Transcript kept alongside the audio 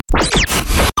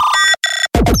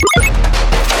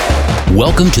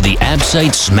Welcome to the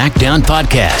Absite Smackdown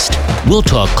podcast. We'll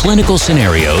talk clinical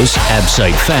scenarios,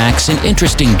 Absite facts, and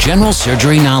interesting general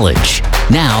surgery knowledge.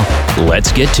 Now,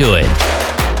 let's get to it.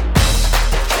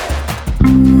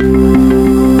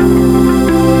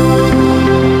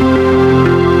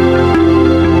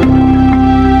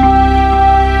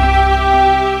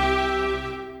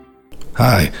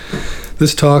 Hi,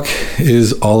 this talk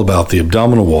is all about the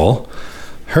abdominal wall,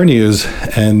 hernias,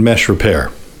 and mesh repair.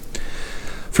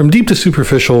 From deep to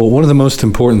superficial, one of the most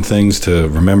important things to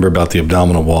remember about the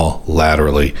abdominal wall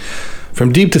laterally.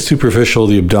 From deep to superficial,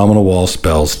 the abdominal wall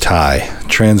spells TI,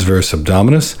 transverse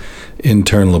abdominis,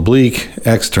 internal oblique,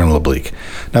 external oblique.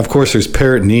 Now, of course, there's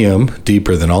peritoneum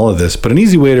deeper than all of this, but an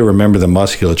easy way to remember the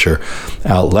musculature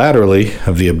out laterally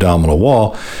of the abdominal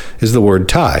wall is the word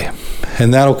TI.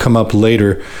 And that'll come up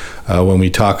later when we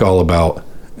talk all about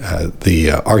the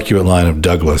arcuate line of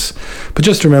Douglas. But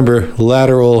just remember,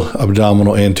 lateral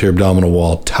abdominal, anterior abdominal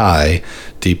wall, TI,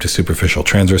 deep to superficial,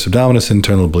 transverse abdominis,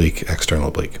 internal oblique, external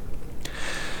oblique.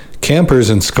 Camper's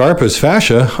and Scarpa's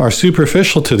fascia are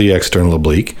superficial to the external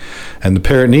oblique, and the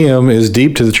peritoneum is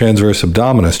deep to the transverse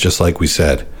abdominis, just like we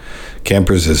said.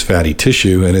 Camper's is fatty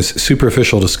tissue and is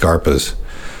superficial to Scarpa's.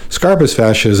 Scarpa's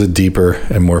fascia is a deeper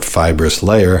and more fibrous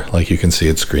layer, like you can see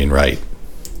at screen right.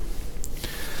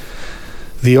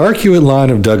 The arcuate line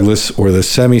of Douglas, or the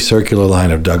semicircular line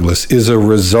of Douglas, is a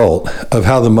result of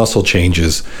how the muscle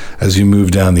changes as you move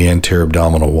down the anterior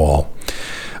abdominal wall.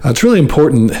 It's really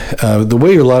important, the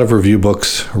way a lot of review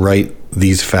books write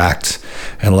these facts,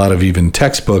 and a lot of even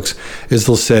textbooks, is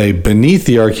they'll say beneath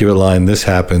the arcuate line this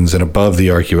happens, and above the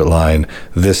arcuate line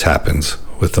this happens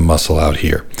with the muscle out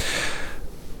here.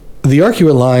 The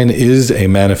arcuate line is a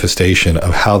manifestation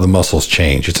of how the muscles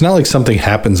change. It's not like something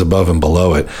happens above and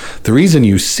below it. The reason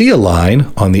you see a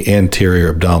line on the anterior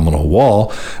abdominal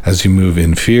wall as you move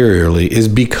inferiorly is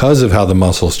because of how the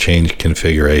muscles change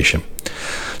configuration.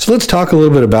 So let's talk a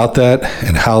little bit about that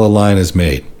and how the line is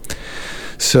made.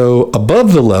 So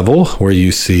above the level where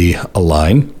you see a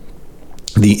line,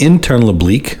 the internal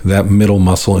oblique, that middle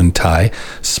muscle in TI,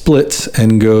 splits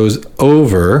and goes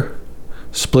over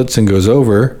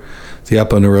the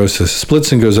aponeurosis,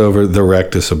 splits and goes over the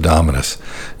rectus abdominis.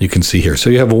 You can see here. So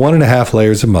you have 1.5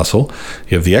 layers of muscle.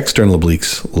 You have the external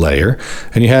obliques layer,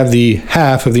 and you have the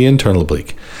half of the internal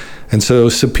oblique. And so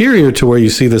superior to where you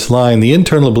see this line, the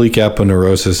internal oblique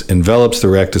aponeurosis envelops the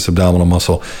rectus abdominal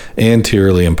muscle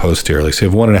anteriorly and posteriorly. So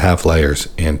you have 1.5 layers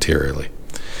anteriorly.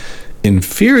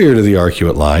 Inferior to the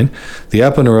arcuate line, the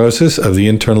aponeurosis of the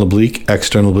internal oblique,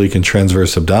 external oblique, and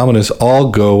transverse abdominis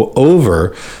all go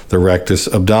over the rectus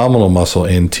abdominal muscle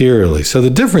anteriorly. So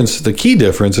the key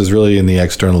difference is really in the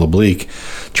external oblique.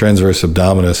 Transverse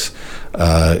abdominis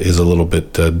is a little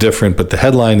bit different, but the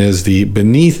headline is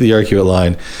beneath the arcuate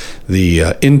line,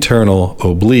 the internal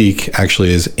oblique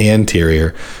actually is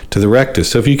anterior to the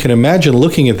rectus. So if you can imagine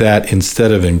looking at that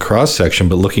instead of in cross section,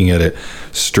 but looking at it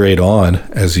straight on,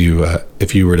 as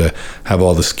if you were to have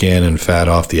all the skin and fat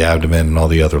off the abdomen and all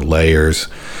the other layers,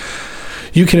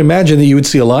 you can imagine that you would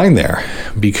see a line there,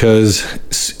 because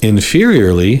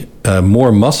inferiorly,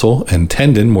 more muscle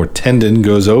and more tendon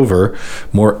goes over,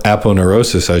 more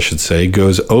aponeurosis, I should say,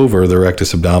 goes over the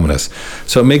rectus abdominis.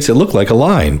 So it makes it look like a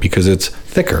line because it's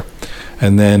thicker.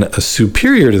 And then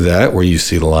superior to that, where you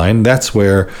see the line, that's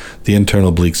where the internal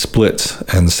oblique splits,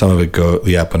 and some of it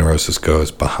the aponeurosis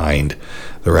goes behind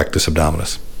the rectus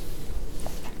abdominis.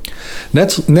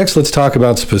 Next, let's talk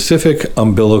about specific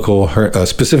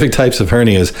types of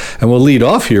hernias, and we'll lead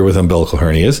off here with umbilical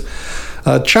hernias.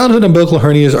 Childhood umbilical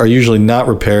hernias are usually not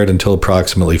repaired until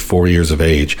approximately 4 years of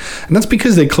age, and that's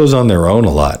because they close on their own a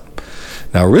lot.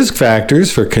 Now, risk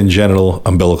factors for congenital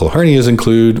umbilical hernias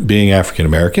include being African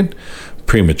American,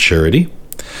 prematurity.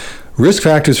 Risk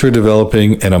factors for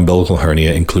developing an umbilical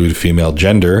hernia include female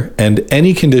gender and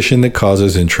any condition that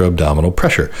causes intra-abdominal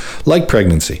pressure, like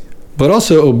pregnancy, but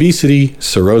also obesity,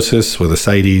 cirrhosis with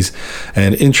ascites,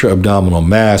 and intra-abdominal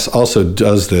mass also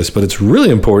does this. But it's really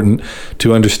important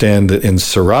to understand that in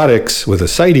cirrhotics with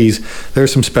ascites, there are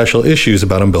some special issues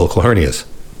about umbilical hernias.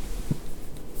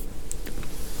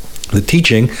 The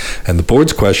teaching and the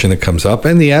board's question that comes up,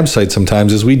 and the Absite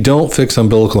sometimes, is we don't fix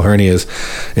umbilical hernias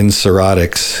in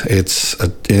cirrhotics.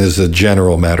 It is a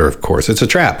general matter, of course. It's a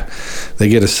trap. They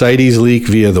get ascites leak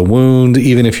via the wound.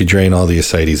 Even if you drain all the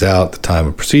ascites out at the time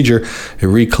of procedure, it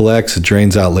recollects, it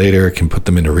drains out later, it can put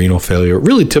them into renal failure,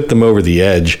 really tip them over the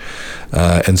edge.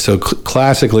 And so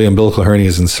classically, umbilical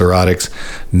hernias in cirrhotics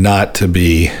not to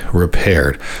be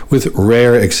repaired, with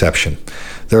rare exception.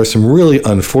 There are some really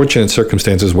unfortunate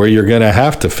circumstances where you're going to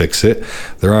have to fix it.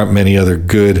 There aren't many other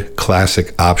good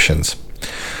classic options.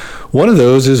 One of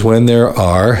those is when there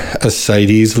are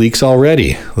ascites leaks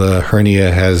already. The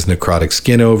hernia has necrotic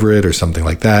skin over it or something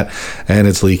like that, and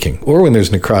it's leaking. Or when there's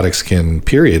necrotic skin,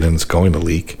 period, and it's going to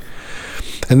leak.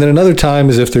 And then another time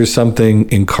is if there's something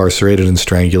incarcerated and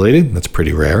strangulated. That's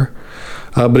pretty rare.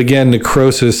 But again,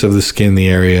 necrosis of the skin in the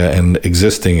area and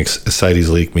existing ascites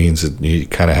leak means that you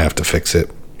kind of have to fix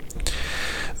it.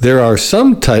 There are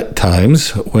some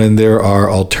times when there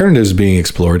are alternatives being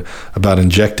explored about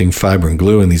injecting fibrin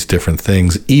glue in these different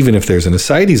things. Even if there's an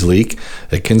ascites leak,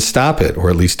 it can stop it or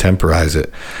at least temporize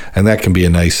it. And that can be a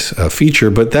nice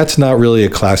feature, but that's not really a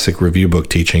classic review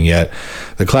book teaching yet.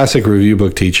 The classic review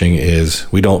book teaching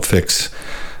is we don't fix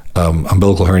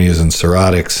umbilical hernias and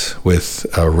cirrhotics, with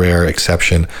a rare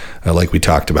exception, like we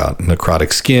talked about.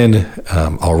 Necrotic skin,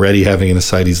 already having an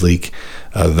ascites leak,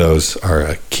 those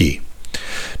are key.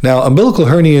 Now, umbilical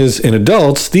hernias in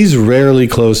adults, these rarely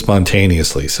close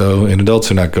spontaneously. So in adults,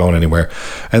 they're not going anywhere.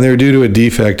 And they're due to a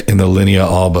defect in the linea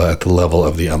alba at the level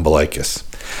of the umbilicus.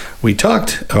 We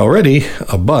talked already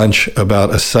a bunch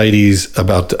about ascites,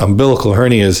 about umbilical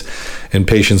hernias in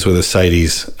patients with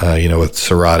ascites, with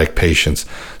cirrhotic patients.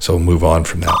 So we'll move on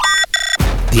from that.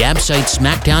 The Absite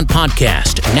Smackdown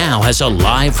podcast now has a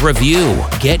live review.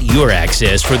 Get your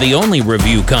access for the only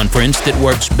review conference that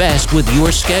works best with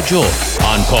your schedule.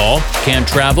 On call, can't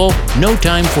travel, no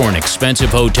time for an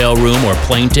expensive hotel room or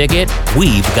plane ticket?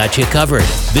 We've got you covered.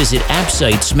 Visit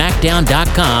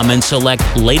AbsiteSmackdown.com and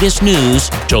select latest news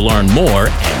to learn more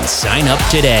and sign up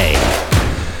today.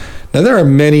 Now, there are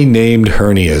many named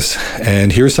hernias,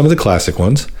 and here's some of the classic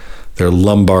ones. They're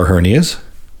lumbar hernias,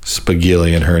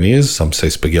 Spigelian hernias, some say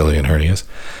Spigelian hernias,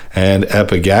 and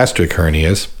epigastric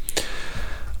hernias.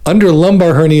 Under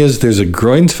lumbar hernias, there's a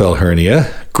Greunsfeld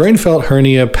hernia. Greunsfeld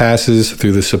hernia passes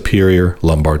through the superior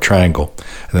lumbar triangle.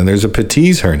 And then there's a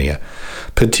Petit's hernia.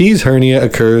 Petit's hernia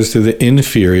occurs through the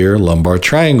inferior lumbar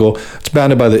triangle. It's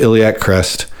bounded by the iliac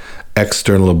crest,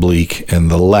 external oblique, and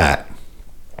the lat.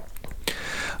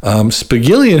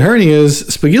 Spigelian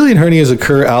hernias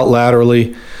occur out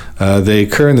laterally. They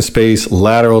occur in the space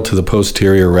lateral to the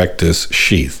posterior rectus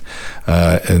sheath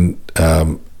and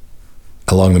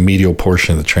along the medial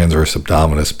portion of the transverse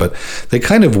abdominis. But they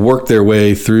kind of work their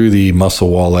way through the muscle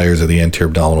wall layers of the anterior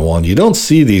abdominal wall. And you don't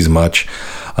see these much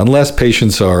unless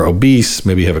patients are obese,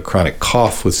 maybe have a chronic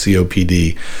cough with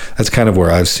COPD. That's kind of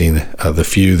where I've seen the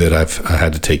few that I've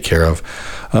had to take care of.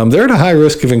 They're at a high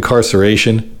risk of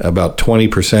incarceration, about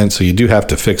 20%, so you do have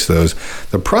to fix those.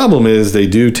 The problem is they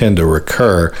do tend to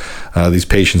recur. These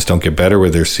patients don't get better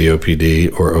with their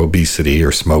COPD or obesity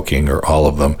or smoking or all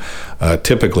of them,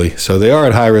 typically. So they are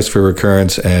at high risk for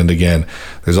recurrence, and again,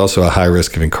 there's also a high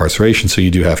risk of incarceration, so you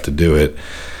do have to do it.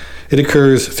 It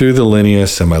occurs through the linea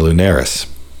semilunaris.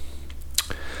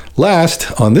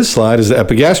 Last on this slide is the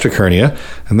epigastric hernia,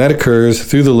 and that occurs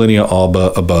through the linea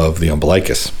alba above the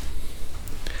umbilicus.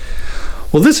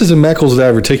 Well, this is a Meckel's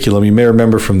diverticulum. You may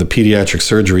remember from the pediatric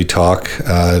surgery talk.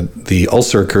 The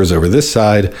ulcer occurs over this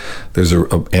side. There's the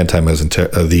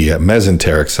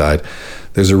mesenteric side.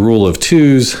 There's a rule of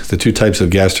twos. The two types of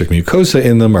gastric mucosa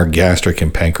in them are gastric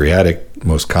and pancreatic,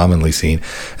 most commonly seen.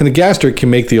 And the gastric can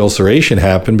make the ulceration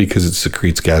happen because it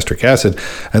secretes gastric acid,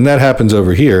 and that happens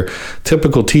over here.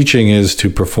 Typical teaching is to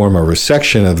perform a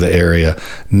resection of the area,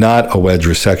 not a wedge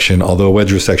resection, although a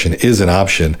wedge resection is an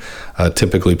option.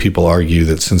 Typically, people argue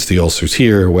that since the ulcer's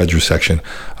here, a wedge resection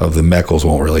of the Meckel's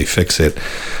won't really fix it.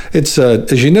 It's,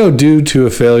 as you know, due to a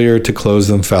failure to close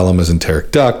the omphalomesenteric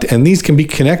duct, and these can be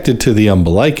connected to the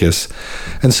umbilicus.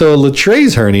 And so a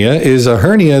Latreille's hernia is a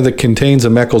hernia that contains a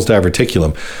Meckel's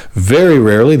diverticulum. Very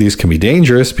rarely, these can be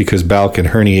dangerous because bowel can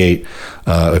herniate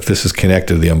if this is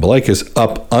connected to the umbilicus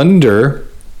up under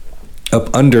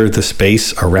the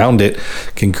space around it,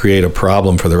 can create a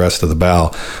problem for the rest of the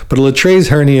bowel. But a Latreille's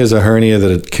hernia is a hernia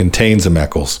that contains a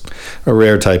Meckel's, a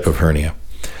rare type of hernia.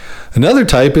 Another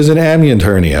type is an amnion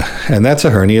hernia, and that's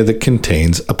a hernia that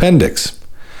contains appendix.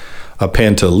 A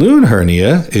pantaloon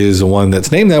hernia is one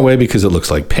that's named that way because it looks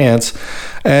like pants,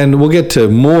 and we'll get to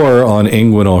more on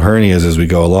inguinal hernias as we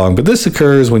go along, but this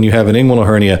occurs when you have an inguinal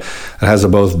hernia that has a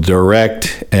both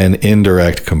direct and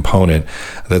indirect component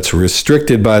that's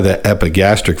restricted by the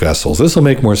epigastric vessels. This will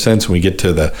make more sense when we get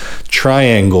to the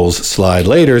triangles slide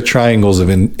later, triangles of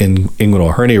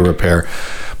inguinal hernia repair.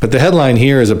 But the headline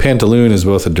here is a pantaloon is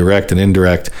both a direct and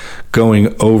indirect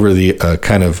going over the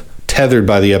kind of tethered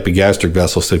by the epigastric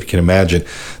vessel, so if you can imagine,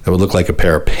 that would look like a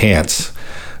pair of pants.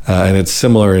 And it's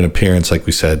similar in appearance, like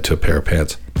we said, to a pair of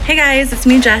pants. Hey guys, it's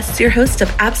me, Jess, your host of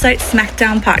Absite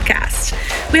Smackdown podcast.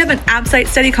 We have an Absite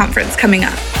study conference coming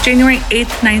up, January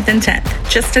 8th, 9th, and 10th,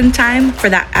 just in time for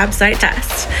that Absite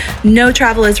test. No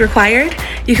travel is required.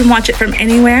 You can watch it from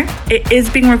anywhere. It is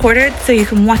being recorded, so you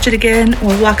can watch it again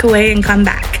or walk away and come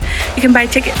back. You can buy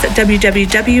tickets at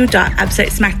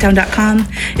www.absitesmackdown.com.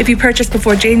 If you purchase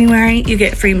before January, you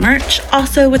get free merch.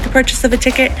 Also, with the purchase of a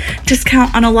ticket,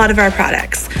 discount on a lot of our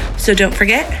products. So don't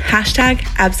forget,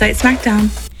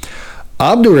 #AbsiteSmackdown.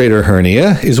 Obturator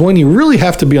hernia is one you really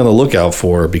have to be on the lookout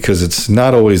for because it's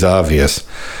not always obvious.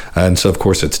 And so, of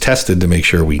course, it's tested to make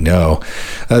sure we know.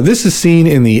 This is seen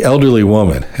in the elderly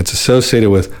woman. It's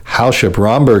associated with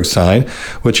Hauschilp-Romberg sign,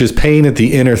 which is pain at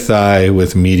the inner thigh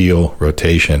with medial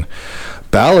rotation.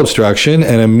 Bowel obstruction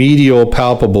and a medial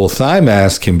palpable thigh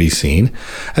mass can be seen,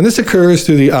 and this occurs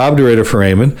through the obturator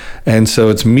foramen, and so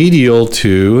it's medial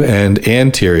to and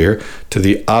anterior to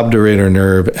the obturator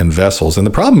nerve and vessels. And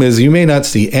the problem is you may not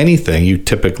see anything, you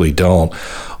typically don't.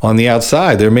 On the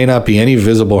outside, there may not be any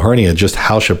visible hernia, just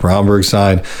Hauschilp-Romberg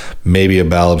sign, maybe a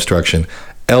bowel obstruction.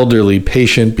 Elderly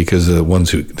patient, because they're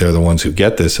the ones who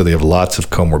get this, so they have lots of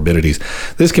comorbidities.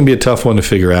 This can be a tough one to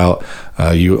figure out.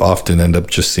 You often end up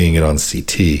just seeing it on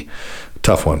CT.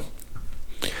 Tough one.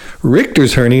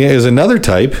 Richter's hernia is another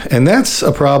type, and that's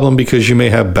a problem because you may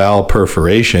have bowel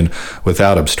perforation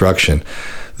without obstruction.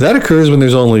 That occurs when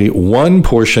there's only one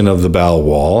portion of the bowel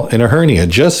wall in a hernia,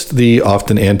 just the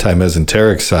often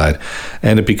antimesenteric side,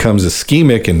 and it becomes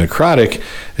ischemic and necrotic.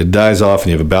 It dies off and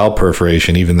you have a bowel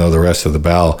perforation even though the rest of the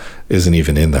bowel isn't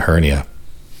even in the hernia.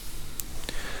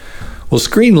 Well,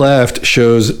 screen left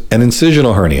shows an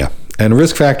incisional hernia, and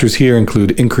risk factors here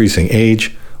include increasing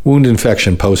age, wound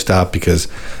infection post-op because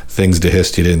things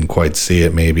dehisced, you didn't quite see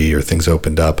it maybe, or things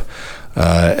opened up,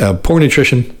 poor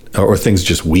nutrition, or things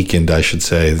just weakened, I should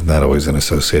say, not always an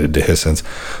associated dehiscence.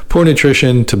 Poor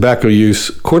nutrition, tobacco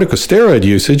use, corticosteroid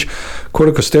usage.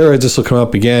 Corticosteroids, this will come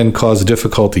up again, cause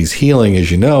difficulties healing, as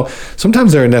you know.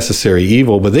 Sometimes they're a necessary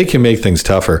evil, but they can make things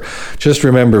tougher. Just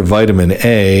remember vitamin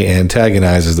A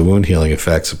antagonizes the wound healing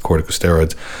effects of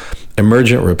corticosteroids.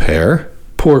 Emergent repair,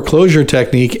 poor closure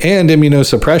technique, and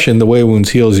immunosuppression. The way wounds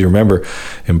heal, as you remember,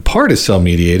 in part is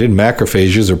cell-mediated.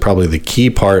 Macrophages are probably the key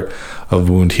part of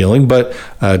wound healing, but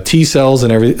T cells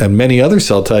and many other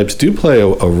cell types do play a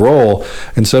role,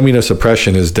 and so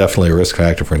immunosuppression is definitely a risk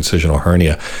factor for incisional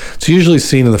hernia. It's usually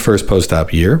seen in the first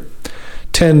post-op year.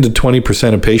 10 to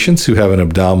 20% of patients who have an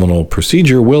abdominal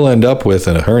procedure will end up with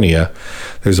a hernia.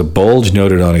 There's a bulge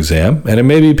noted on exam, and it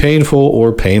may be painful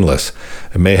or painless.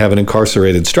 It may have an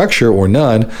incarcerated structure or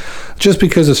none. Just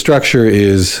because a structure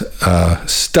is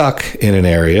stuck in an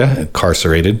area,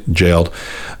 incarcerated, jailed,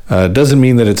 doesn't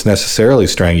mean that it's necessarily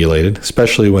strangulated,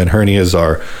 especially when hernias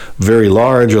are very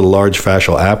large or large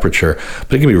fascial aperture,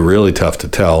 but it can be really tough to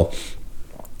tell.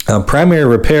 Primary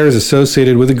repair is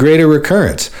associated with a greater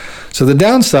recurrence. So the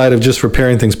downside of just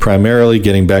repairing things primarily,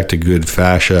 getting back to good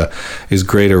fascia, is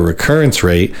greater recurrence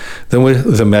rate than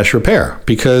with the mesh repair.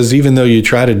 Because even though you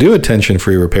try to do a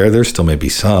tension-free repair, there still may be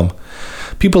some.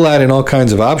 People add in all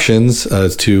kinds of options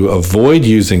to avoid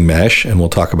using mesh, and we'll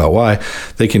talk about why.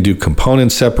 They can do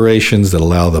component separations that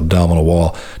allow the abdominal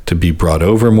wall to be brought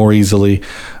over more easily.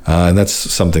 And that's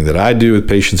something that I do with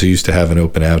patients who used to have an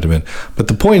open abdomen. But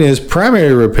the point is,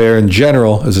 primary repair in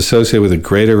general is associated with a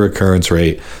greater recurrence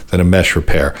rate than a mesh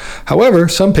repair. However,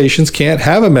 some patients can't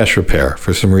have a mesh repair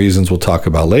for some reasons we'll talk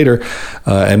about later.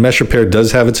 And mesh repair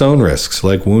does have its own risks,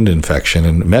 like wound infection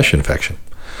and mesh infection.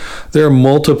 There are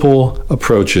multiple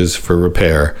approaches for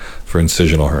repair for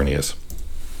incisional hernias.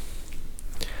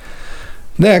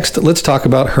 Next, let's talk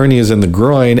about hernias in the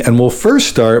groin, and we'll first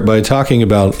start by talking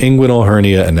about inguinal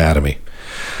hernia anatomy.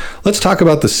 Let's talk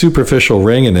about the superficial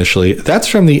ring initially. That's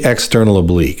from the external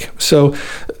oblique. So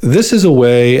this is a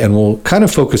way, and we'll kind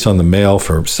of focus on the male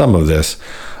for some of this,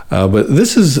 but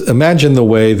this is, imagine the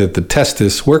way that the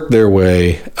testes worked their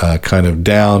way kind of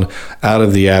down out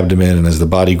of the abdomen, and as the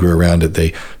body grew around it,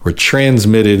 they were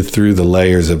transmitted through the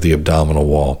layers of the abdominal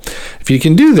wall. If you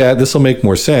can do that, this will make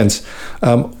more sense.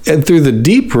 And through the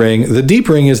deep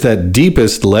ring is that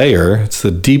deepest layer. It's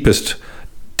the deepest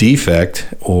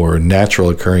defect or natural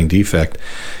occurring defect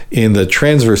in the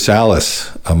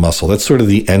transversalis muscle. That's sort of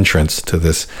the entrance to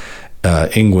this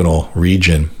inguinal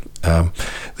region.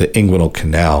 The inguinal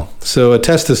canal. So a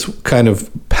testis kind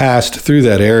of passed through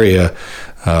that area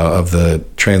of the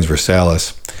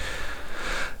transversalis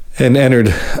and entered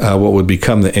what would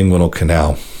become the inguinal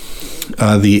canal.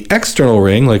 The external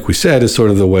ring, like we said, is sort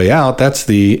of the way out. That's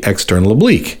the external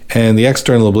oblique. And the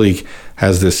external oblique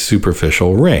has this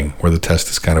superficial ring where the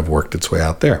testis kind of worked its way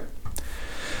out there.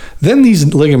 Then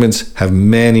these ligaments have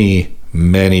many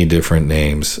many different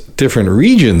names. Different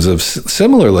regions of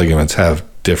similar ligaments have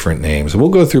different names. We'll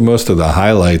go through most of the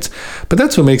highlights, but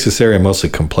that's what makes this area mostly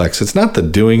complex. It's not the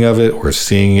doing of it or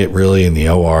seeing it really in the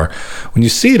OR. When you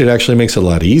see it, it actually makes it a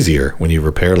lot easier when you've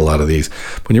repaired a lot of these.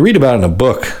 When you read about it in a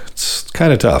book, it's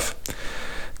kind of tough.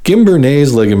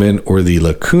 Gimbernaise ligament, or the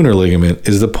lacunar ligament,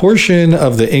 is the portion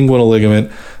of the inguinal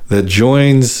ligament that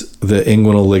joins the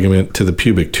inguinal ligament to the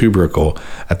pubic tubercle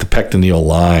at the pectineal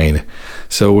line.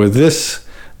 So where this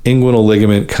inguinal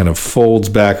ligament kind of folds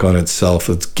back on itself,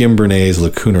 it's Gimbernaise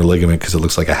lacunar ligament because it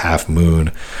looks like a half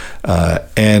moon.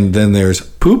 And then there's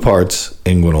Poupart's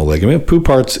inguinal ligament.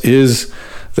 Poupart's is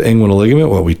the inguinal ligament,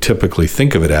 what we typically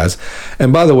think of it as.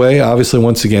 And by the way, obviously,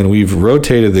 once again, we've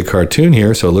rotated the cartoon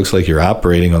here, so it looks like you're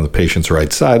operating on the patient's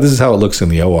right side. This is how it looks in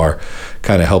the OR.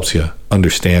 Kind of helps you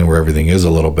understand where everything is a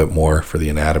little bit more for the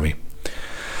anatomy.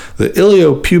 The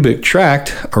iliopubic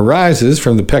tract arises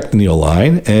from the pectineal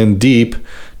line and deep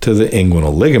to the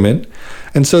inguinal ligament.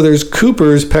 And so there's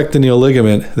Cooper's pectineal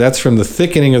ligament. That's from the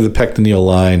thickening of the pectineal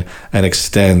line and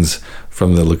extends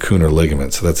from the lacunar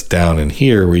ligament. So that's down in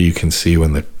here where you can see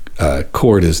when the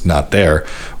cord is not there,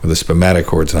 or the spermatic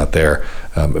cord's not there.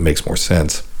 It makes more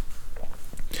sense.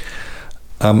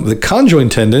 The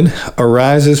conjoint tendon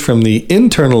arises from the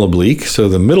internal oblique, so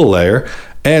the middle layer,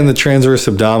 and the transverse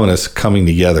abdominis coming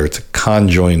together. It's a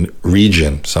conjoint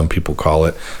region, some people call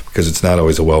it, because it's not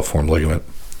always a well-formed ligament.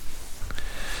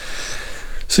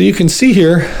 So you can see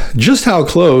here just how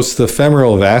close the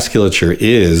femoral vasculature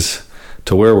is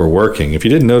to where we're working. If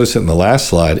you didn't notice it in the last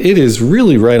slide, it is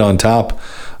really right on top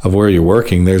of where you're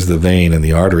working. There's the vein and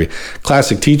the artery.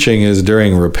 Classic teaching is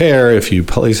during repair, if you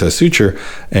place a suture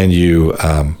and you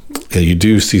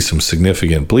do see some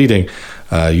significant bleeding,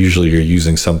 usually you're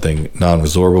using something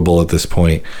non-resorbable at this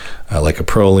point, like a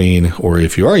Proline, or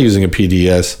if you are using a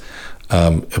PDS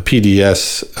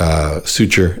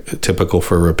suture, typical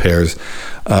for repairs.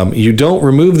 You don't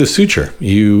remove the suture.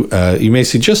 You may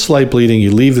see just slight bleeding.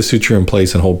 You leave the suture in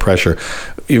place and hold pressure.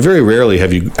 You very rarely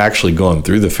have you actually gone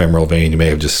through the femoral vein. You may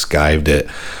have just skived it.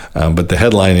 But the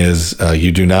headline is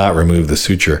you do not remove the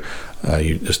suture.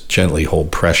 You just gently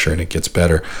hold pressure and it gets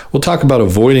better. We'll talk about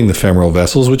avoiding the femoral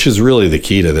vessels, which is really the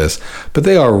key to this, but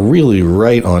they are really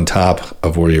right on top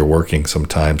of where you're working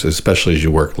sometimes, especially as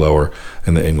you work lower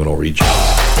in the inguinal region.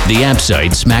 The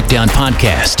Absite Smackdown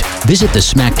podcast. Visit the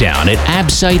Smackdown at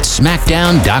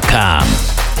absitesmackdown.com.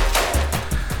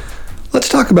 Let's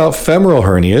talk about femoral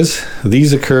hernias.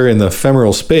 These occur in the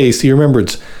femoral space. You remember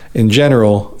it's in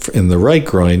general in the right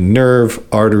groin, nerve,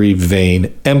 artery,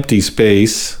 vein, empty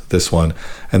space, this one,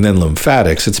 and then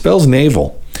lymphatics. It spells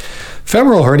navel.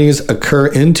 Femoral hernias occur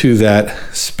into that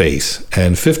space,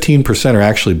 and 15% are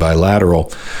actually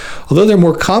bilateral. Although they're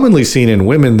more commonly seen in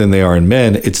women than they are in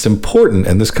men, it's important,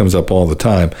 and this comes up all the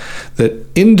time, that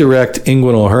indirect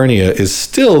inguinal hernia is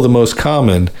still the most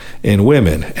common in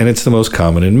women, and it's the most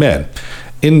common in men.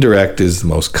 Indirect is the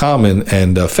most common,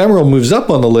 and femoral moves up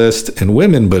on the list in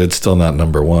women, but it's still not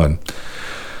number one.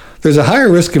 There's a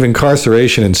higher risk of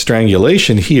incarceration and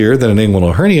strangulation here than an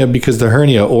inguinal hernia because the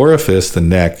hernia orifice, the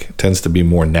neck, tends to be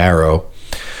more narrow.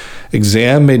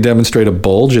 Exam may demonstrate a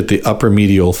bulge at the upper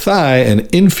medial thigh and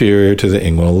inferior to the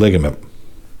inguinal ligament.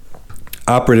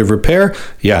 Operative repair,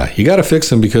 you got to fix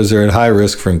them because they're at high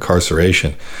risk for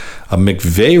incarceration. A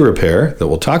McVeigh repair that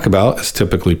we'll talk about is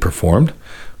typically performed,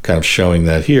 kind of showing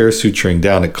that here, suturing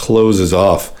down, it closes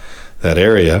off that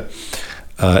area.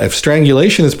 If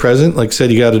strangulation is present, like I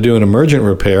said, you got to do an emergent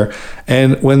repair.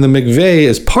 And when the McVeigh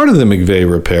is part of the McVeigh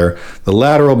repair, the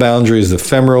lateral boundary is the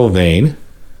femoral vein,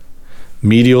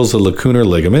 medial is the lacunar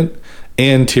ligament,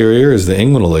 anterior is the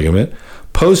inguinal ligament,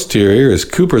 posterior is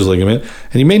Cooper's ligament,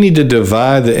 and you may need to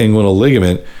divide the inguinal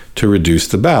ligament to reduce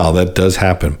the bowel. That does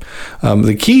happen.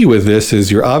 The key with this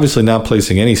is you're obviously not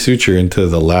placing any suture into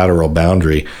the lateral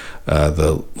boundary.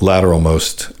 The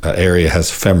lateralmost area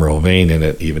has femoral vein in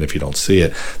it, even if you don't see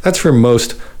it. That's for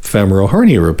most femoral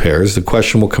hernia repairs. The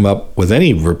question will come up with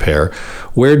any repair.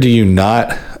 Where do you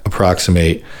not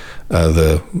approximate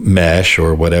the mesh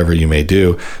or whatever you may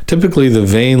do? Typically, the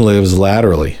vein lives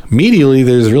laterally. Medially,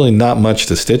 there's really not much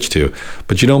to stitch to,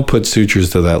 but you don't put sutures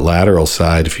to that lateral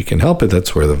side. If you can help it,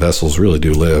 that's where the vessels really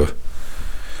do live.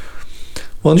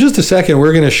 Well, in just a second,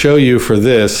 we're going to show you for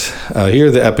this. Here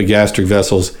are the epigastric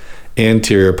vessels,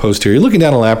 anterior, posterior. You're looking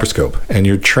down a laparoscope, and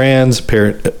you're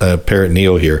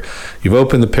transperitoneal here. You've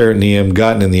opened the peritoneum,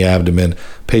 gotten in the abdomen,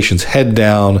 patient's head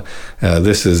down.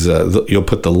 This is you'll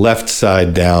put the left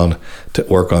side down to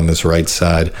work on this right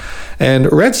side. And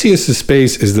Retzius'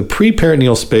 space is the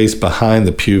preperitoneal space behind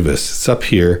the pubis. It's up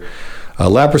here.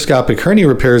 Laparoscopic hernia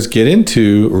repairs get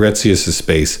into Retzius'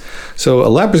 space. So a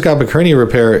laparoscopic hernia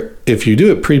repair, if you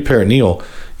do it preperitoneal,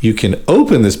 you can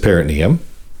open this peritoneum.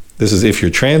 This is if you're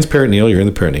transperitoneal, you're in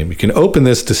the peritoneum. You can open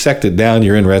this, dissect it down,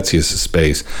 you're in Retzius'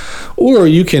 space. Or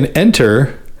you can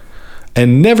enter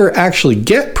and never actually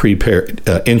get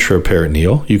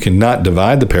intraperitoneal. You cannot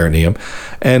divide the peritoneum.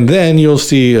 And then you'll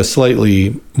see a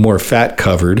slightly more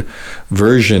fat-covered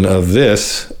version of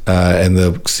this, and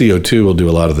the CO2 will do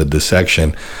a lot of the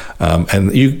dissection.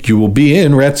 And you will be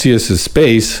in Retzius'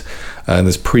 space, in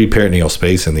this preperitoneal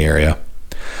space in the area.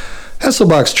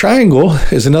 Hesselbach's triangle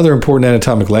is another important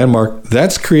anatomic landmark.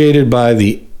 That's created by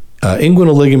the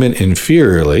inguinal ligament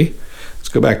inferiorly. Let's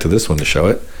go back to this one to show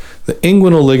it. The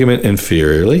inguinal ligament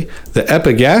inferiorly, the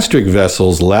epigastric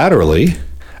vessels laterally,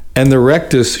 and the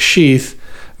rectus sheath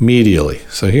medially.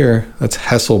 So here, that's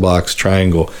Hesselbach's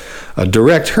triangle. A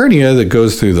direct hernia that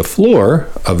goes through the floor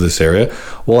of this area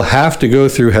will have to go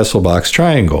through Hesselbach's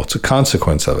triangle. It's a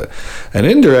consequence of it. An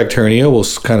indirect hernia will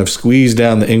kind of squeeze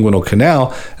down the inguinal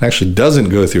canal and actually doesn't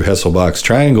go through Hesselbach's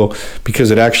triangle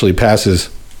because it actually passes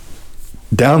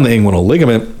down the inguinal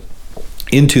ligament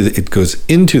it goes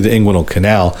into the inguinal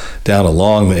canal down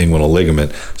along the inguinal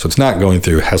ligament. So it's not going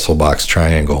through Hesselbach's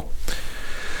triangle.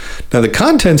 Now, the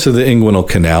contents of the inguinal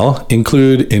canal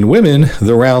include, in women,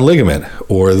 the round ligament,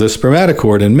 or the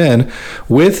spermatocord in men,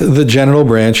 with the genital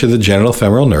branch of the genital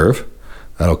femoral nerve.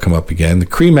 That'll come up again. The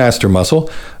cremaster muscle,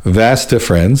 vas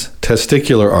deferens,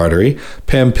 testicular artery,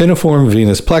 pampiniform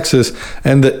venous plexus,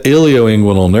 and the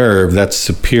ilioinguinal nerve. That's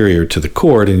superior to the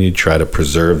cord, and you try to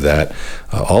preserve that,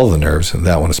 all the nerves, and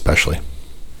that one especially.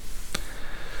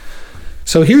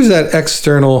 So here's that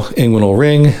external inguinal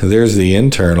ring. There's the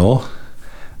internal.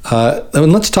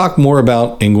 And let's talk more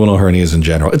about inguinal hernias in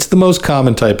general. It's the most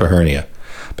common type of hernia.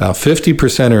 About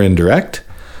 50% are indirect,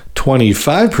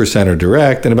 25% are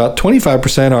direct, and about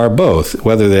 25% are both,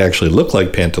 whether they actually look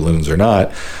like pantaloons or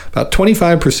not. About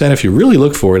 25%, if you really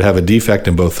look for it, have a defect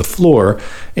in both the floor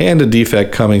and a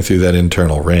defect coming through that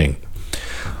internal ring.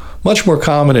 Much more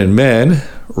common in men,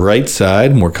 right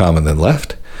side, more common than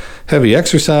left. Heavy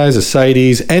exercise,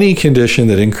 ascites, any condition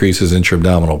that increases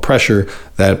intra-abdominal pressure,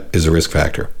 that is a risk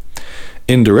factor.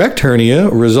 Indirect hernia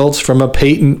results from a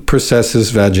patent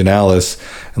processus vaginalis,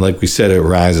 and like we said, it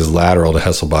rises lateral to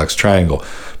Hesselbach's triangle.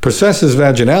 Processus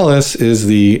vaginalis is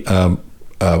the kind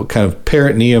of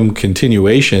peritoneum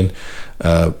continuation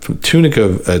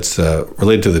tunica. It's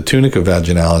related to the tunica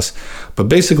vaginalis, but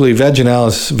basically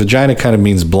vagina kind of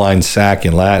means blind sac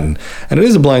in Latin, and it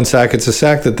is a blind sac. It's a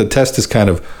sac that the testis kind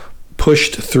of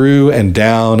pushed through and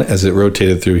down as it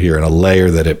rotated through here in a layer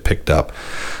that it picked up.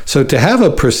 So to have a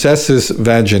processus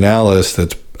vaginalis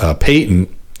that's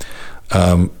patent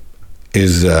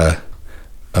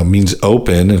means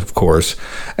open, of course.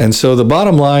 And so the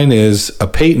bottom line is a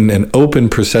patent and open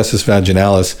processus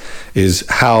vaginalis is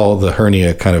how the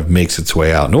hernia kind of makes its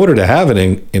way out. In order to have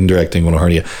an indirect inguinal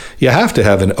hernia, you have to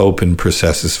have an open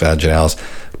processus vaginalis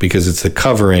because it's the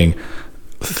covering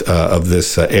of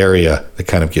this area that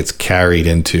kind of gets carried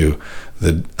into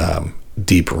the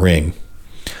deep ring.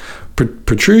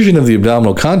 Protrusion of the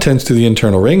abdominal contents to the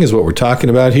internal ring is what we're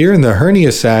talking about here, and the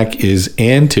hernia sac is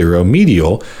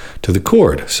anteromedial to the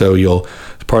cord. So as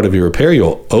part of your repair,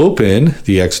 you'll open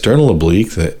the external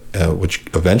oblique, which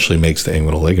eventually makes the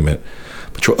inguinal ligament.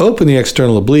 But you'll open the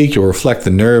external oblique, you'll reflect the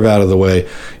nerve out of the way,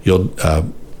 you'll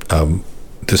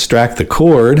distract the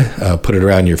cord, put it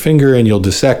around your finger, and you'll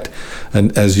dissect,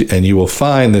 and you will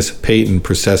find this patent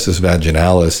processus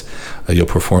vaginalis. You'll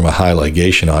perform a high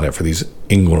ligation on it for these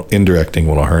indirect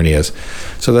inguinal hernias.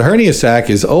 So the hernia sac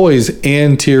is always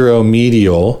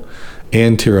anteromedial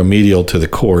to the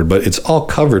cord, but it's all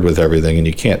covered with everything, and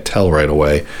you can't tell right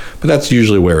away. But that's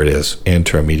usually where it is,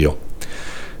 anteromedial.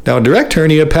 Now, a direct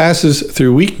hernia passes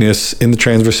through weakness in the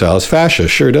transversalis fascia.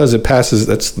 Sure does. It passes,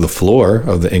 that's the floor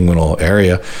of the inguinal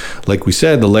area. Like we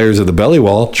said, the layers of the belly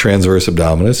wall, transverse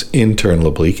abdominis, internal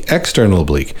oblique, external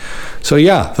oblique. So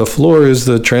yeah, the floor is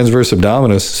the transverse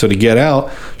abdominis. So to get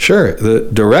out, sure,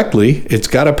 directly, it's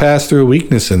got to pass through a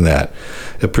weakness in that.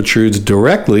 It protrudes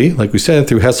directly, like we said,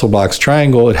 through Hesselbach's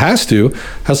triangle. It has to.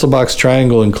 Hesselbach's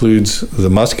triangle includes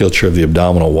the musculature of the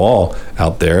abdominal wall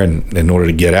out there, and in order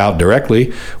to get out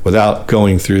directly without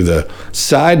going through the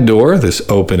side door, this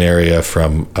open area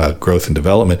from growth and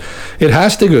development, it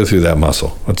has to go through that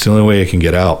muscle. That's the only way it can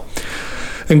get out.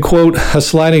 And quote, a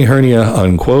sliding hernia,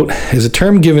 unquote, is a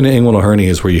term given to inguinal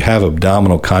hernias where you have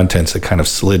abdominal contents that kind of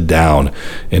slid down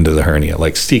into the hernia,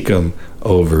 like cecum,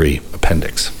 ovary,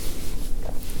 appendix.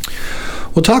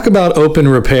 We'll talk about open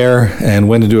repair and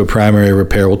when to do a primary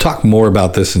repair. We'll talk more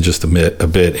about this in just a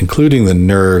bit, including the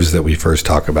nerves that we first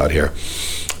talk about here.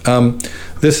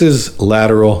 This is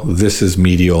lateral. This is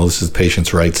medial. This is the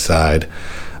patient's right side.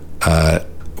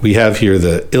 We have here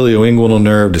the ilioinguinal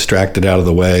nerve distracted out of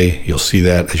the way. You'll see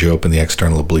that as you open the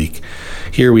external oblique.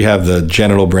 Here we have the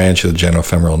genital branch of the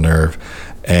genitofemoral nerve.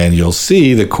 And you'll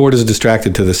see the cord is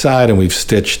distracted to the side, and we've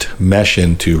stitched mesh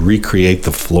in to recreate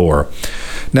the floor.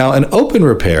 Now, an open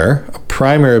repair, a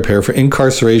primary repair for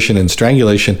incarceration and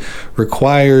strangulation,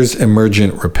 requires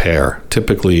emergent repair,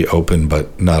 typically open,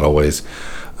 but not always.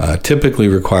 Typically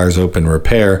requires open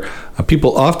repair.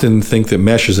 People often think that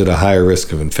mesh is at a higher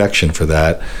risk of infection for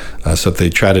that, so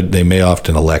if they may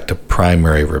often elect a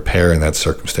primary repair in that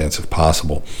circumstance if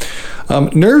possible.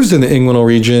 Nerves in the inguinal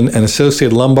region and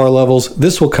associated lumbar levels,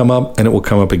 this will come up, and it will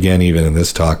come up again even in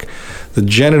this talk. The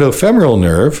genitofemoral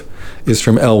nerve is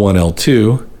from L1,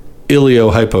 L2,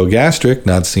 iliohypogastric,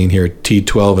 not seen here,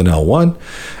 T12 and L1,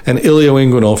 and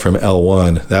ilioinguinal from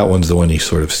L1. That one's the one you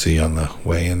sort of see on the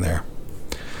way in there.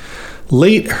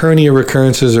 Late hernia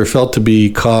recurrences are felt to be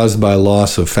caused by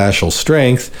loss of fascial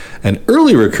strength, and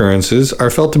early recurrences are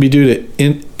felt to be due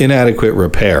to inadequate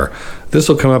repair. This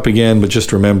will come up again, but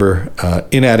just remember,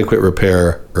 inadequate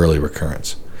repair, early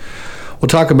recurrence. We'll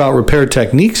talk about repair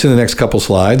techniques in the next couple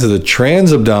slides. The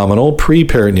transabdominal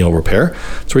preperitoneal repair.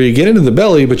 It's where you get into the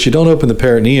belly, but you don't open the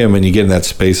peritoneum, and you get in that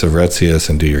space of Retzius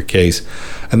and do your case.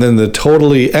 And then the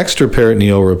totally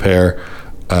extraperitoneal repair.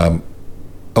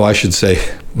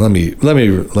 Let me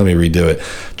redo it.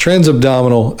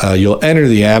 Transabdominal, you'll enter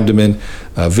the abdomen,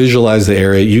 visualize the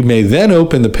area. You may then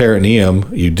open the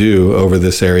peritoneum. You do over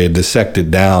this area, dissect it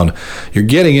down. You're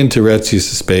getting into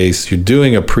Retzius space. You're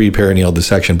doing a pre-peritoneal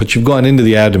dissection, but you've gone into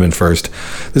the abdomen first.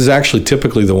 This is actually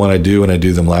typically the one I do when I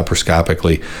do them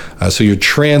laparoscopically. So you're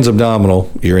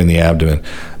transabdominal, you're in the abdomen.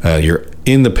 You're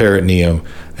in the peritoneum,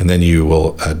 and then you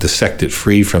will dissect it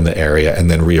free from the area and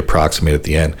then reapproximate at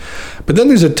the end. But then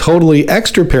there's a totally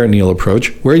extraperitoneal approach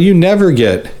where you never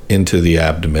get into the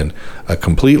abdomen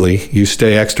completely. You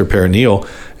stay extraperitoneal,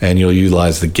 and you'll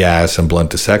utilize the gas and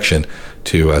blunt dissection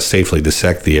to safely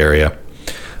dissect the area.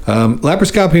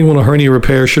 Laparoscopic inguinal hernia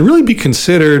repair should really be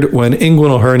considered when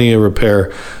inguinal hernia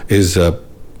repair is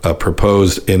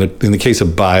proposed in the case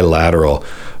of bilateral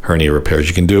hernia repairs.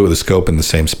 You can do it with a scope in the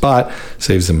same spot,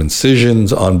 saves them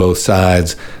incisions on both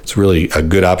sides. It's really a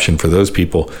good option for those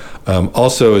people.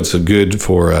 Also, it's a good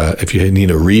for if you need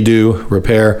a redo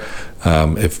repair.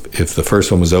 If the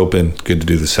first one was open, good to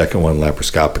do the second one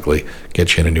laparoscopically,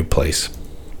 get you in a new place.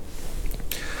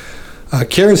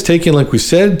 Care is taken, like we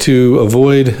said, to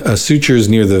avoid sutures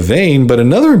near the vein, but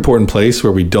another important place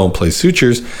where we don't place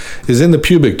sutures is in the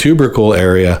pubic tubercle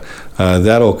area.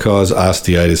 That'll cause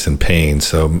osteitis and pain,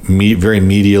 so very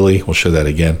medially. We'll show that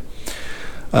again.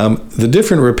 The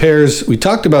different repairs, we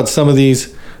talked about some of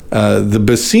these. The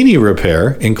Bassini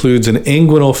repair includes an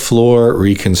inguinal floor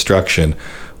reconstruction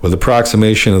with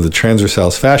approximation of the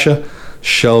transversalis fascia,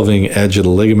 shelving edge of the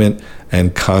ligament,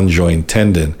 and conjoined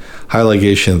tendon. High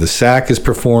ligation of the sac is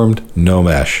performed, no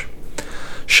mesh.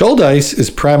 Schuldeis is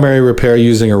primary repair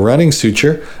using a running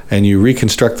suture, and you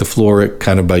reconstruct the floor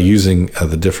kind of by using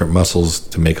the different muscles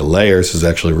to make a layer. This is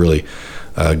actually really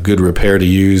a good repair to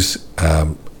use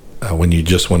when you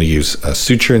just want to use a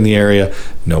suture in the area.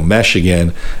 No mesh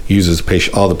again. Uses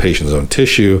all the patient's own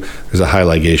tissue. There's a high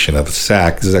ligation of the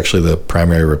sac. This is actually the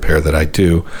primary repair that I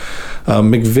do.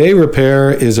 McVeigh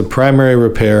repair is a primary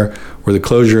repair where the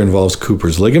closure involves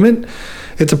Cooper's ligament.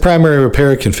 It's a primary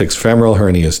repair. It can fix femoral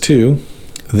hernias too.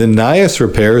 The Nias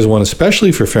repair is one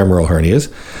especially for femoral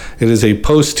hernias. It is a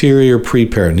posterior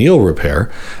preperitoneal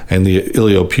repair, and the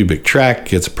iliopubic tract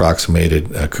gets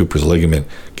approximated, Cooper's ligament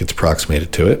gets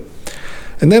approximated to it.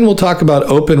 And then we'll talk about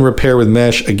open repair with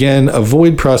mesh. Again,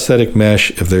 avoid prosthetic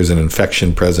mesh if there's an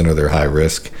infection present or they're high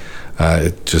risk.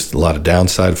 It's just a lot of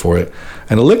downside for it.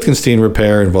 And a Lichtenstein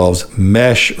repair involves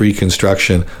mesh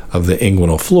reconstruction of the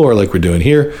inguinal floor like we're doing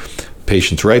here.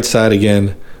 Patient's right side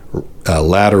again,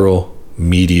 lateral,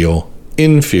 medial,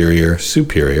 inferior,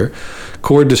 superior.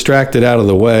 Cord distracted out of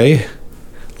the way.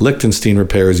 Lichtenstein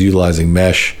repair is utilizing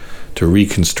mesh to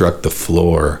reconstruct the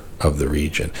floor of the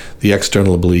region. The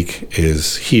external oblique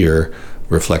is here,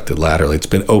 reflected laterally. It's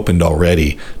been opened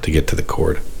already to get to the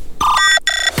cord.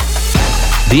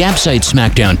 The Absite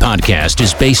Smackdown podcast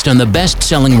is based on the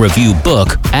best-selling review book,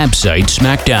 Absite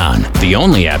Smackdown, the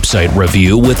only Absite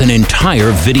review with an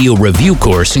entire video review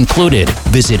course included.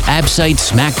 Visit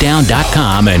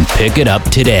absitesmackdown.com and pick it up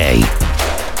today.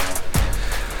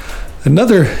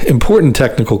 Another important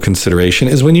technical consideration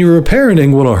is when you repair an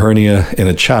inguinal hernia in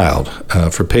a child.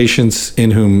 For patients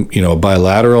in whom a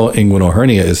bilateral inguinal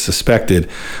hernia is suspected,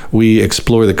 we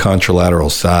explore the contralateral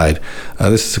side.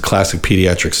 This is a classic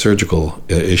pediatric surgical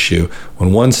issue.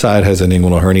 When one side has an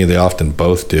inguinal hernia, they often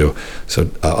both do.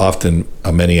 So often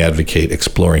many advocate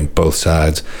exploring both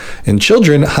sides. In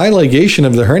children, high ligation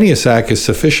of the hernia sac is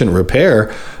sufficient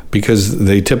repair because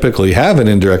they typically have an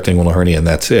indirect inguinal hernia and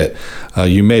that's it.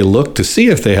 You may look to see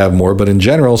if they have more, but in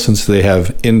general, since they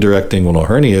have indirect inguinal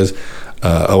hernias,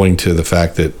 owing to the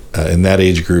fact that in that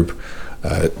age group,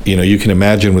 you can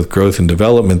imagine with growth and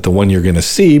development, the one you're going to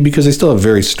see, because they still have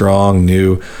very strong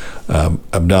new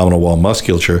abdominal wall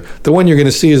musculature, the one you're going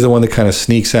to see is the one that kind of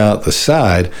sneaks out the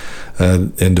side,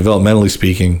 and developmentally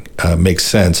speaking, makes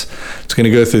sense. It's going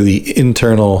to go through the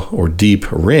internal or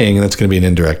deep ring, and that's going to be an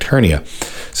indirect hernia.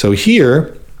 So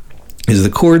here is the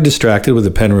cord distracted with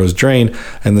the Penrose drain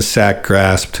and the sac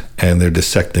grasped, and they're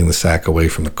dissecting the sac away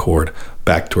from the cord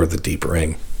back toward the deep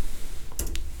ring.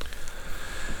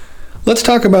 Let's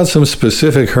talk about some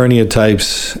specific hernia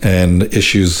types and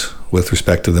issues with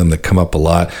respect to them that come up a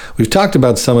lot. We've talked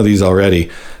about some of these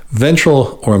already.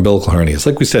 Ventral or umbilical hernias.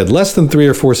 Like we said, less than 3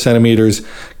 or 4 centimeters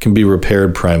can be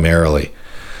repaired primarily.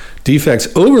 Defects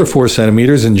over 4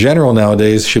 centimeters in general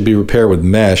nowadays should be repaired with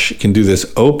mesh. You can do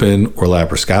this open or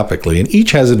laparoscopically, and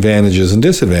each has advantages and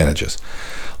disadvantages.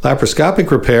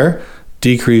 Laparoscopic repair,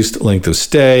 decreased length of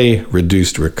stay,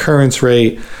 reduced recurrence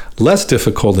rate, less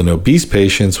difficult in obese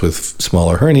patients with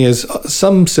smaller hernias.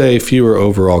 Some say fewer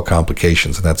overall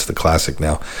complications, and that's the classic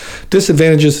now.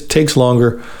 Disadvantages, takes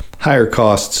longer, higher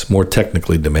costs, more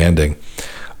technically demanding.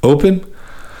 Open,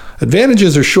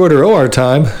 advantages are shorter OR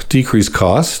time, decreased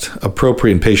cost,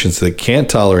 appropriate in patients that can't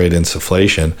tolerate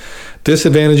insufflation.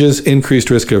 Disadvantages,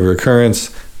 increased risk of recurrence,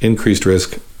 increased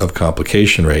risk of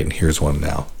complication rate, and here's one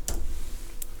now.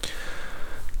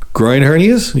 Groin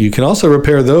hernias, you can also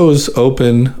repair those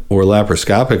open or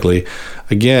laparoscopically.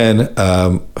 Again,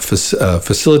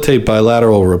 facilitate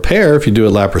bilateral repair if you do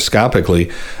it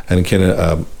laparoscopically, and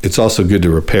it's also good to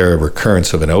repair a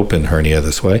recurrence of an open hernia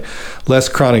this way. Less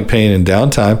chronic pain and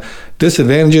downtime.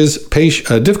 Disadvantages,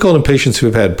 difficult in patients who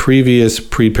have had previous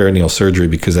preperitoneal surgery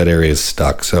because that area is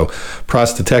stuck. So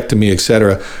prostatectomy,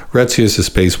 etc., retiosus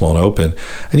space won't open.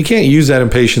 And you can't use that in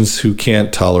patients who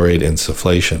can't tolerate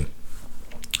insufflation.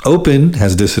 Open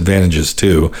has disadvantages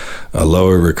too.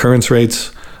 Lower recurrence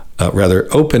rates.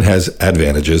 Open has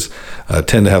advantages.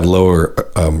 Tend to have lower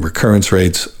recurrence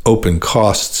rates, open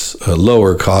costs,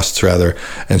 lower costs rather,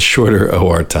 and shorter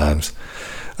OR times.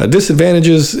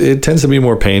 Disadvantages, it tends to be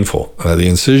more painful. The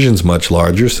incision's much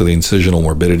larger, so the incisional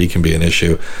morbidity can be an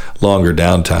issue. Longer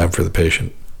downtime for the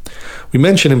patient. We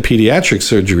mentioned in pediatric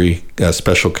surgery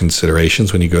special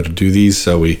considerations when you go to do these,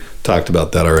 so we talked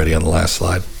about that already on the last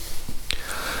slide.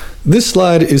 This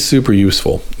slide is super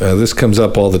useful. This comes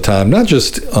up all the time, not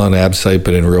just on Absite,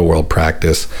 but in real-world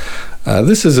practice.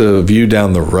 This is a view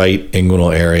down the right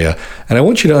inguinal area, and I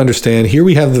want you to understand, here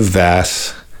we have the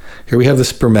vas, here we have the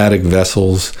spermatic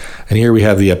vessels, and here we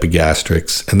have the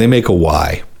epigastrics, and they make a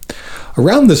Y.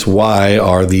 Around this Y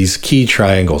are these key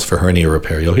triangles for hernia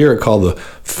repair. You'll hear it called the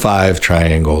 5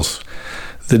 triangles.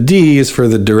 The D is for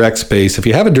the direct space. If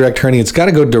you have a direct hernia, it's got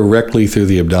to go directly through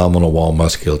the abdominal wall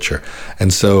musculature.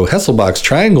 And so Hesselbach's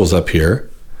triangles up here,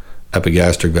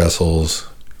 epigastric vessels,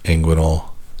 inguinal,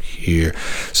 here.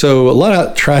 So a lot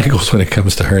of triangles when it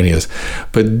comes to hernias.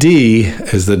 But D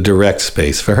is the direct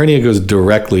space. If a hernia goes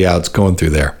directly out, it's going through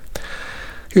there.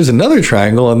 Here's another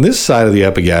triangle on this side of the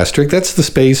epigastric. That's the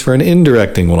space for an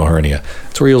indirect inguinal hernia.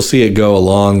 It's where you'll see it go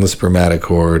along the spermatic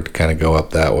cord, kind of go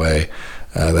up that way.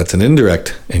 That's an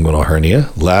indirect inguinal hernia,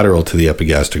 lateral to the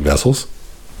epigastric vessels.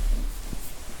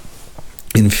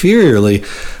 Inferiorly,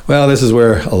 well, this is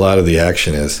where a lot of the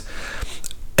action is.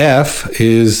 F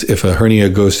is if a hernia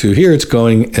goes through here, it's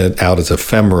going out as a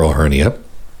femoral hernia.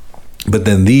 But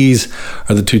then these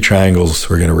are the 2 triangles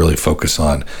we're going to really focus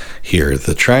on here,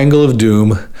 the triangle of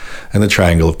doom and the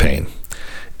triangle of pain.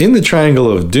 In the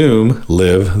triangle of doom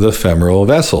live the femoral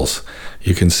vessels.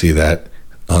 You can see that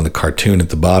on the cartoon at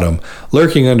the bottom.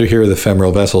 Lurking under here are the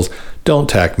femoral vessels. Don't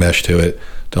tack mesh to it.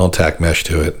 Don't tack mesh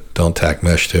to it. Don't tack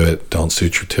mesh to it. Don't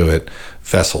suture to it.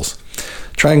 Vessels.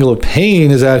 Triangle of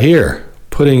pain is out here.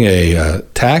 Putting a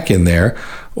tack in there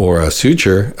or a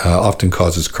suture often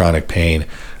causes chronic pain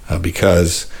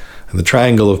because in the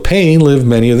triangle of pain live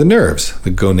many of the nerves.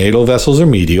 The gonadal vessels are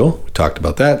medial. We talked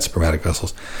about that. Spermatic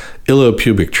vessels.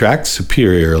 Iliopubic tract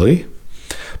superiorly.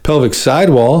 Pelvic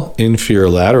sidewall inferior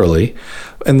laterally.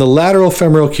 And the lateral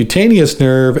femoral cutaneous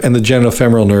nerve and the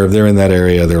genitofemoral nerve, they're in that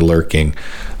area, they're lurking.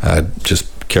 Just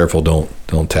careful,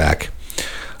 don't tack.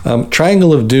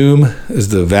 Triangle of doom is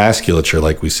the vasculature,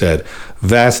 like we said.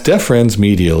 Vas deferens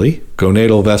medially,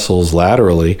 gonadal vessels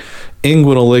laterally,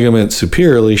 inguinal ligament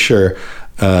superiorly, sure,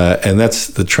 and that's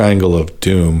the triangle of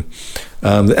doom.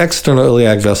 The external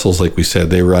iliac vessels, like we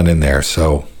said, they run in there,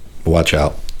 so watch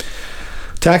out.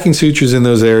 Tacking sutures in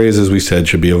those areas, as we said,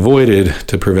 should be avoided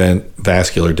to prevent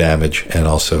vascular damage and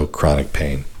also chronic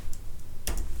pain.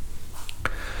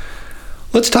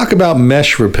 Let's talk about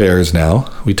mesh repairs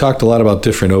now. We talked a lot about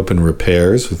different open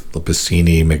repairs with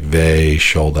Lipicini, McVeigh,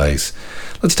 Scholdice.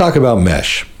 Let's talk about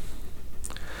mesh.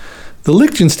 The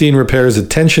Lichtenstein repair is a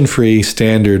tension-free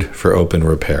standard for open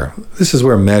repair. This is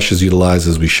where mesh is utilized,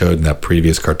 as we showed in that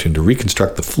previous cartoon, to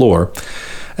reconstruct the floor.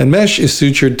 And mesh is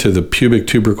sutured to the pubic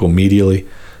tubercle medially.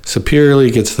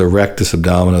 Superiorly gets the rectus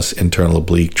abdominis, internal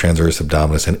oblique, transverse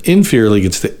abdominis, and inferiorly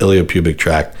gets the iliopubic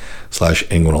tract /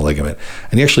 inguinal ligament.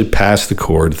 And you actually pass the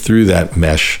cord through that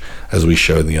mesh, as we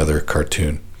showed in the other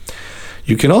cartoon.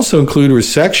 You can also include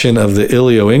resection of the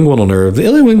ilioinguinal nerve. The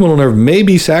ilioinguinal nerve may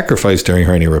be sacrificed during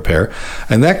hernia repair,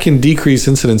 and that can decrease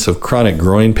incidence of chronic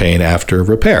groin pain after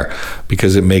repair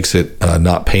because it makes it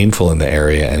not painful in the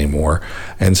area anymore.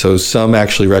 And so some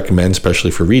actually recommend,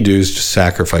 especially for redos, just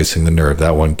sacrificing the nerve.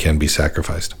 That one can be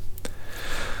sacrificed.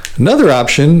 Another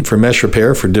option for mesh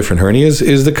repair for different hernias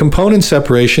is the component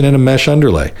separation and a mesh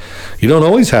underlay. You don't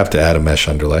always have to add a mesh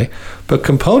underlay, but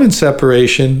component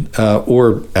separation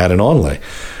or add an onlay.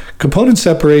 Component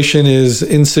separation is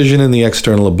incision in the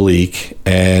external oblique,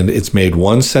 and it's made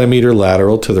 1 centimeter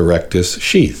lateral to the rectus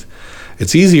sheath.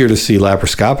 It's easier to see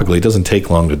laparoscopically. It doesn't take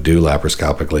long to do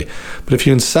laparoscopically. But if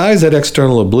you incise that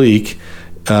external oblique,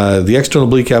 the external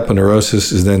oblique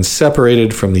aponeurosis is then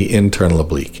separated from the internal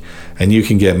oblique, and you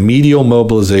can get medial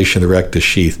mobilization of the rectus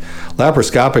sheath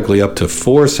laparoscopically up to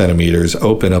 4 centimeters,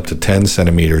 open up to 10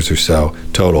 centimeters or so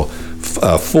total.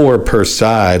 4 per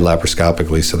side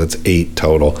laparoscopically, so that's 8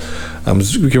 total.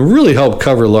 So we can really help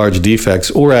cover large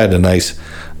defects or add a nice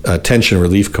tension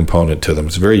relief component to them.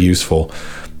 It's very useful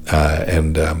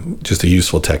and just a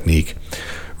useful technique.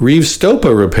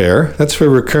 Reeves-Stopa repair, that's for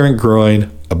recurrent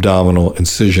groin, abdominal,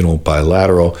 incisional,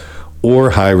 bilateral,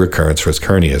 or high recurrence risk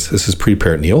hernias. This is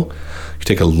preperitoneal. You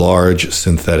take a large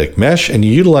synthetic mesh and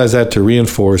you utilize that to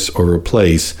reinforce or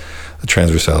replace the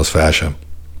transversalis fascia.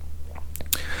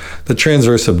 The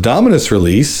transverse abdominis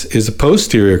release is a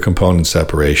posterior component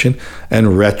separation and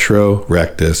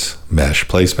retrorectus mesh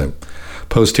placement.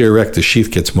 Posterior rectus sheath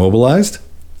gets mobilized.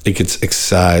 It gets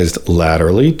excised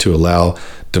laterally to allow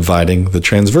dividing the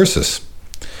transversus.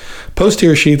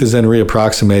 Posterior sheath is then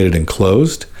reapproximated and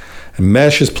closed, and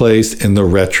mesh is placed in the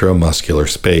retromuscular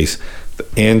space. The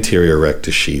anterior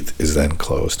rectus sheath is then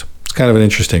closed. It's kind of an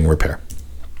interesting repair.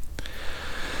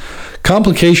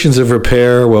 Complications of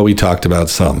repair, well, we talked about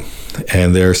some,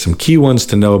 and there are some key ones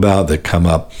to know about that come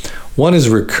up. One is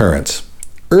recurrence.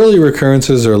 Early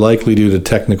recurrences are likely due to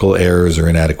technical errors or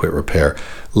inadequate repair.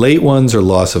 Late ones are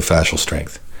loss of fascial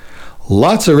strength.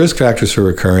 Lots of risk factors for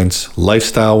recurrence,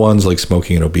 lifestyle ones like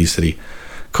smoking and obesity,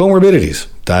 comorbidities,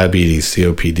 diabetes,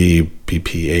 COPD,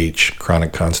 BPH,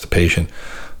 chronic constipation,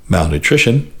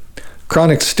 malnutrition,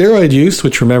 chronic steroid use,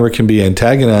 which remember can be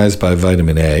antagonized by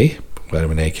vitamin A.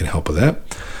 Vitamin A can help with that.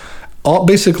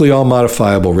 Basically all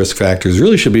modifiable risk factors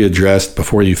really should be addressed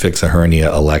before you fix a hernia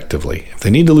electively. If they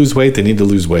need to lose weight, they need to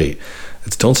lose weight.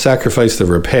 Don't sacrifice the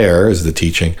repair, is the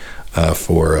teaching,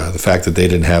 for the fact that they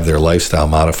didn't have their lifestyle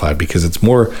modified, because it's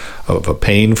more of a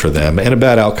pain for them and a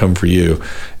bad outcome for you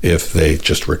if they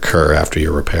just recur after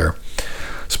your repair.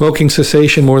 Smoking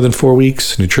cessation more than 4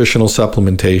 weeks, nutritional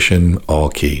supplementation, all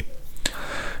key.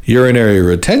 Urinary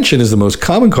retention is the most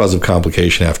common cause of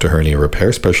complication after hernia repair,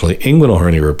 especially inguinal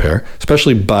hernia repair,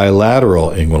 especially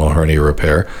bilateral inguinal hernia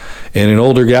repair. In an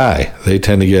older guy, they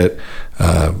tend to get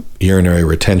urinary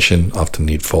retention, often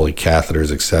need Foley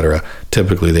catheters, etc.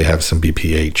 Typically, they have some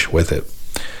BPH with it,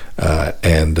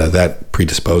 and that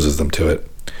predisposes them to it.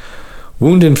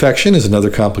 Wound infection is another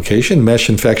complication. Mesh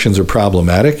infections are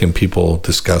problematic, and people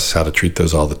discuss how to treat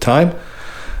those all the time.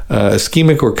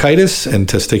 Ischemic orchitis and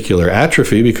testicular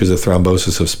atrophy because of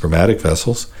thrombosis of spermatic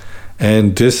vessels,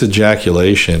 and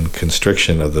dysejaculation,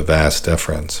 constriction of the vas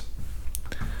deferens.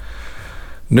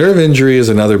 Nerve injury is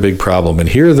another big problem, and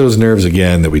here are those nerves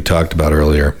again that we talked about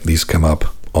earlier. These come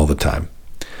up all the time.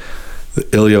 The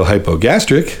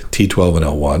iliohypogastric, T12 and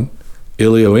L1,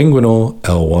 ilioinguinal,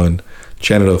 L1,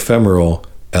 genitofemoral,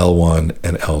 L1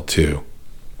 and L2.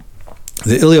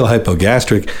 The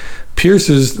iliohypogastric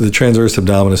pierces the transverse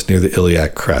abdominis near the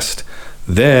iliac crest.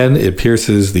 Then it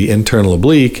pierces the internal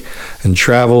oblique and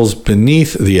travels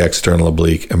beneath the external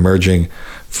oblique, emerging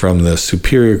from the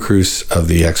superior crus of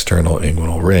the external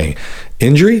inguinal ring.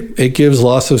 Injury, it gives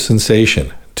loss of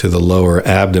sensation to the lower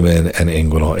abdomen and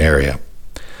inguinal area.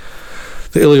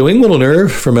 The ilioinguinal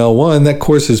nerve from L1, that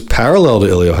courses parallel to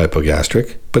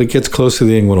iliohypogastric, but it gets close to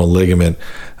the inguinal ligament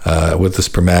with the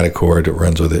spermatic cord that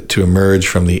runs with it to emerge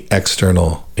from the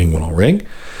external inguinal ring.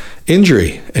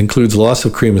 Injury includes loss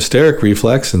of cremasteric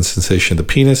reflex and sensation of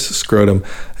the penis, scrotum,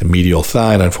 and medial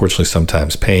thigh, and unfortunately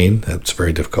sometimes pain. That's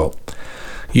very difficult.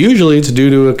 Usually it's due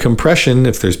to a compression,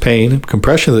 if there's pain,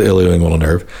 compression of the ilioinguinal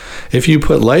nerve. If you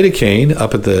put lidocaine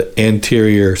up at the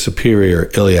anterior superior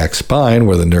iliac spine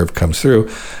where the nerve comes through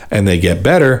and they get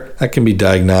better, that can be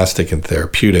diagnostic and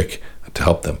therapeutic to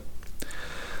help them.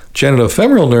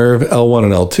 Genitofemoral nerve, L1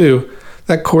 and L2,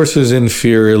 that courses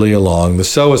inferiorly along the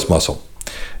psoas muscle.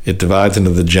 It divides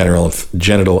into the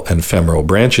genital and femoral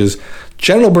branches.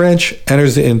 Genital branch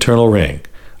enters the internal ring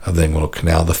of the inguinal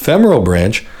canal. The femoral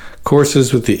branch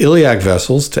courses with the iliac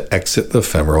vessels to exit the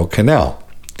femoral canal.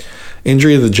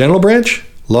 Injury of the genital branch,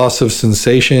 loss of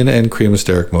sensation and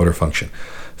cremasteric motor function.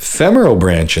 Femoral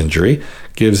branch injury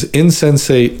gives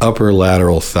insensate upper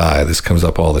lateral thigh. This comes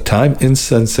up all the time.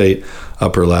 Insensate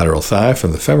upper lateral thigh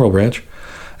from the femoral branch.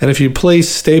 And if you place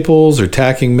staples or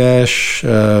tacking mesh,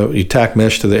 you tack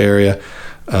mesh to the area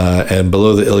and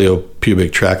below the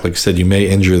iliopubic tract, like I said, you may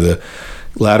injure the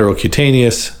lateral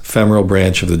cutaneous femoral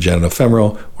branch of the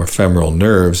genitofemoral or femoral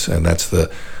nerves, and that's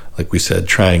the, like we said,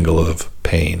 triangle of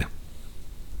pain.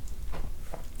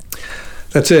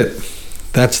 That's it.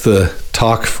 That's the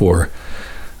talk for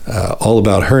all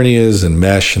about hernias and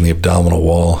mesh and the abdominal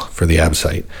wall for the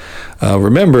Absite.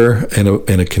 Remember,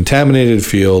 in a contaminated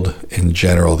field, in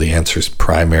general, the answer is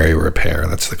primary repair.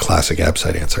 That's the classic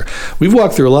Absite answer. We've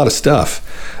walked through a lot of stuff.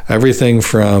 Everything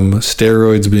from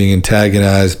steroids being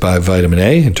antagonized by vitamin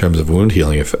A in terms of wound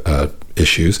healing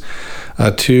issues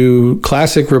to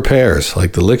classic repairs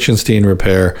like the Lichtenstein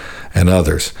repair and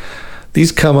others.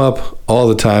 These come up all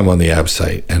the time on the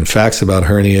Absite, and facts about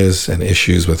hernias and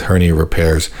issues with hernia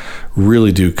repairs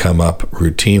really do come up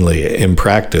routinely in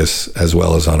practice as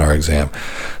well as on our exam.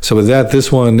 So with that,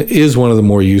 this one is one of the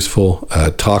more useful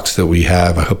talks that we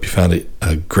have. I hope you found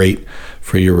it great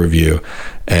for your review.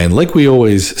 And like we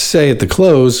always say at the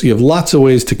close, you have lots of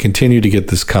ways to continue to get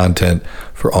this content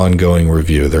for ongoing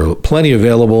review. There are plenty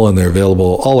available, and they're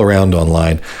available all around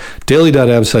online.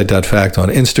 Daily.absite.fact on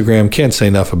Instagram. Can't say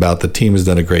enough about the team has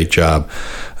done a great job.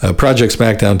 Project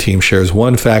Smackdown team shares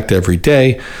one fact every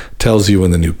day, tells you when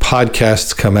the new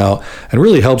podcasts come out, and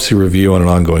really helps you review on an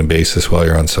ongoing basis while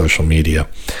you're on social media.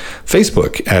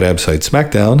 Facebook at Absite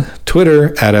Smackdown,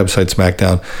 Twitter at Absite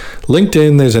Smackdown,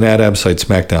 LinkedIn, there's an at Absite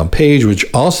Smackdown page, which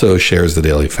also shares the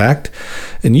daily fact.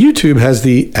 And YouTube has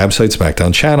the Absite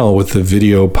Smackdown channel with the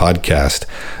video podcast,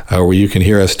 where you can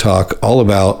hear us talk all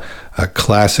about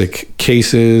classic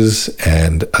cases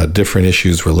and different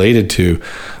issues related to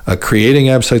creating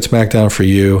Absite Smackdown for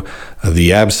you, the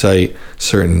Absite,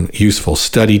 certain useful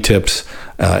study tips,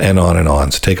 and on and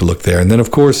on. So take a look there. And then,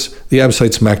 of course, the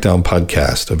Absite Smackdown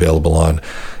podcast, available on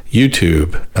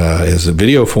YouTube is a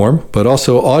video form, but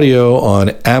also audio on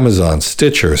Amazon,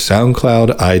 Stitcher,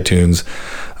 SoundCloud, iTunes,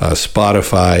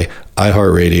 Spotify,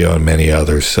 iHeartRadio, and many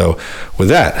others. So with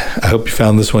that, I hope you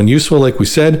found this one useful, like we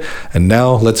said. And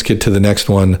now let's get to the next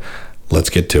one. Let's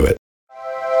get to it.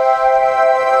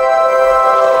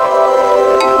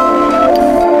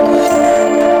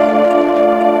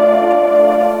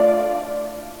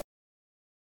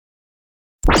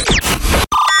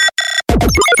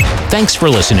 Thanks for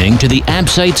listening to the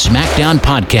Absite Smackdown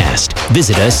podcast.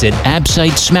 Visit us at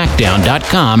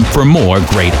absitesmackdown.com for more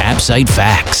great Absite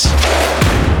facts.